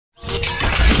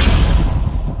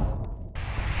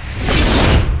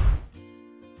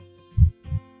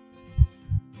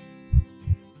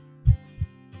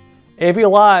AV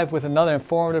Live with another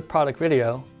informative product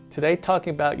video. Today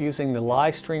talking about using the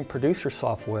Livestream Producer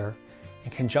software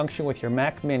in conjunction with your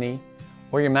Mac Mini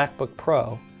or your MacBook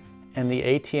Pro and the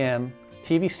ATM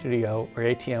TV Studio or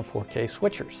ATM 4K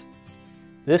switchers.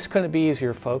 This couldn't be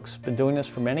easier, folks. Been doing this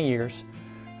for many years.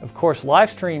 Of course,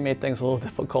 Livestream made things a little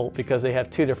difficult because they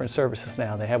have two different services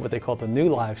now. They have what they call the new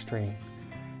Livestream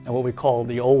and what we call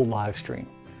the old Livestream.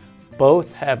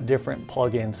 Both have different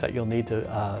plugins that you'll need to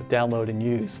download and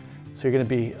use. So you're going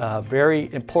to be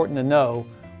very important to know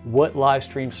what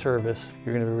Livestream service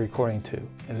you're going to be recording to.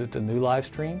 Is it the new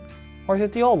Livestream or is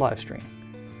it the old Livestream?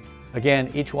 Again,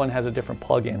 each one has a different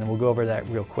plugin, and we'll go over that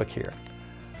real quick here.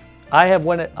 I have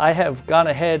gone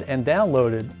ahead and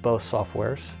downloaded both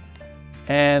softwares,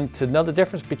 and to know the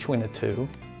difference between the two,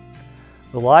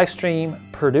 the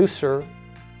Livestream Producer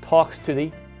talks to the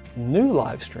new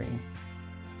Livestream,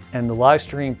 and the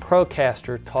Livestream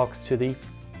Procaster talks to the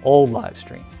old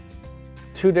Livestream.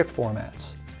 Two different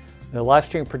formats. The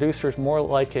Livestream Producer is more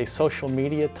like a social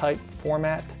media type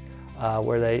format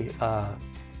where they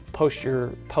post your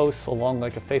posts along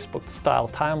like a Facebook style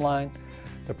timeline.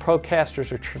 The Procaster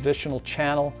is a traditional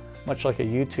channel, much like a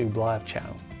YouTube live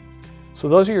channel. So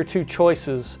those are your two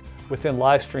choices within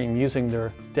Livestream using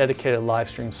their dedicated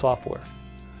Livestream software.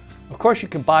 Of course, you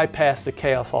can bypass the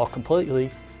chaos all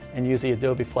completely and use the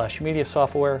Adobe Flash Media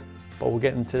software, but we'll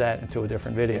get into that into a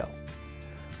different video.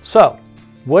 So,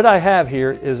 what I have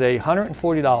here is a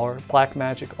 $140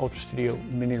 Blackmagic Ultra Studio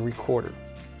Mini Recorder.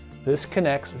 This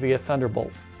connects via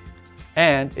Thunderbolt,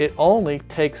 and it only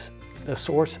takes the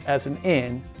source as an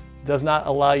in, does not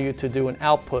allow you to do an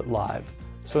output live.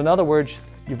 So in other words,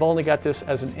 you've only got this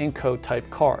as an encode type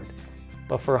card.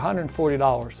 But for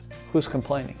 $140, who's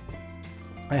complaining?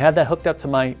 I had that hooked up to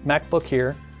my MacBook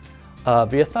here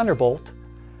via Thunderbolt,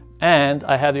 and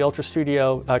I have the Ultra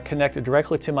Studio connected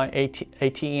directly to my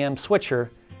ATM switcher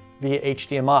via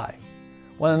HDMI.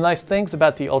 One of the nice things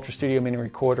about the Ultra Studio Mini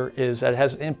Recorder is that it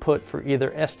has input for either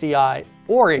SDI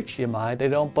or HDMI. They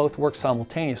don't both work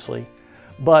simultaneously,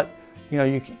 but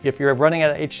if you're running out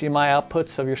of HDMI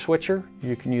outputs of your switcher,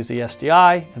 you can use the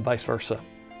SDI and vice versa.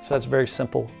 So that's very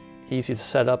simple, easy to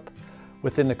set up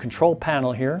within the control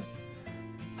panel here.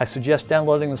 I suggest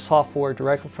downloading the software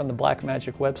directly from the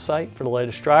Blackmagic website for the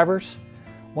latest drivers.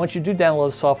 Once you do download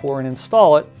the software and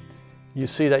install it, you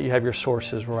see that you have your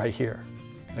sources right here.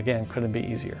 Again, couldn't be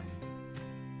easier.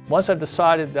 Once I've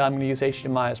decided that I'm going to use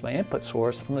HDMI as my input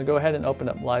source, I'm going to go ahead and open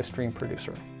up Livestream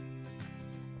Producer.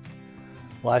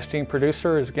 Livestream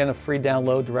Producer is again a free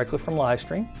download directly from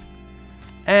Livestream,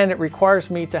 and it requires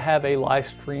me to have a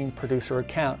Livestream Producer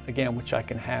account, again, which I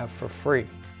can have for free.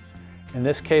 In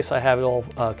this case, I have it all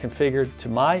configured to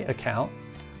my account.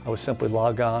 I would simply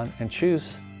log on and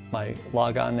choose my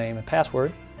logon name and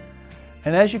password.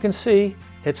 And as you can see,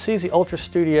 it sees the Ultra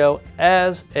Studio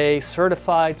as a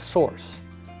certified source.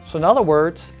 So in other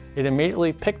words, it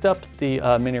immediately picked up the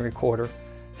mini recorder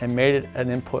and made it an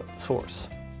input source.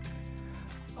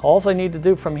 All I need to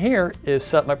do from here is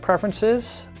set my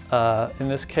preferences. In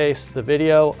this case, the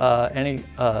video, any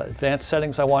advanced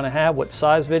settings I want to have, what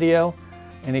size video,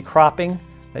 any cropping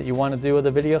that you want to do with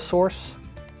the video source,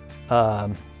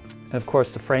 and of course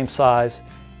the frame size,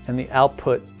 and the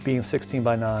output being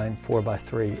 16:9,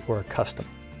 4:3, or a custom.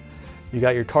 You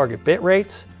got your target bit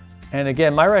rates, and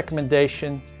again, my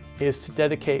recommendation is to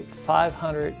dedicate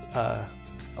 500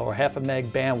 or half a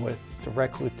meg bandwidth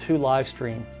directly to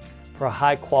Livestream for a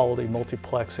high quality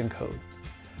multiplex encode.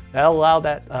 That'll allow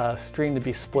that stream to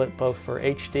be split both for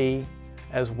HD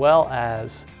as well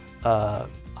as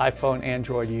iPhone,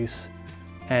 Android use,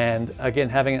 and again,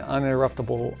 having an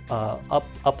uninterruptible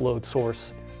upload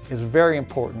source is very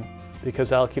important because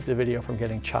that'll keep the video from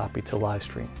getting choppy to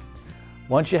Livestream.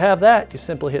 Once you have that, you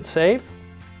simply hit save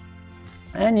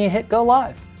and you hit go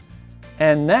live.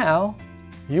 And now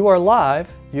you are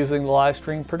live using the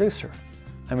Livestream Producer.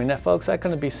 I mean, folks, that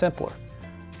couldn't be simpler.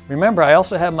 Remember, I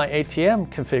also have my ATM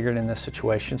configured in this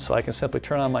situation, so I can simply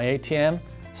turn on my ATM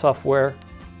software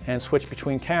and switch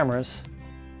between cameras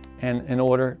and in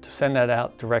order to send that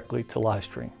out directly to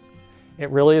Livestream.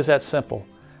 It really is that simple.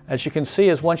 As you can see,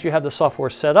 is once you have the software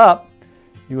set up,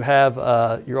 you have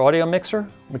your audio mixer,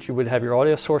 which you would have your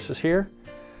audio sources here,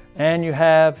 and you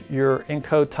have your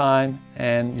encode time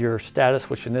and your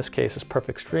status, which in this case is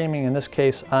perfect streaming. In this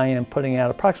case, I am putting out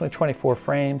approximately 24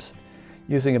 frames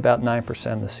using about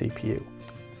 9% of the CPU.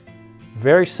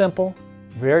 Very simple,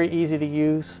 very easy to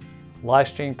use,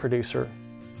 Livestream Producer,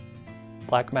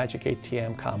 Blackmagic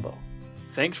ATM combo.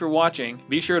 Thanks for watching.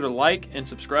 Be sure to like and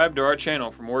subscribe to our channel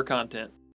for more content.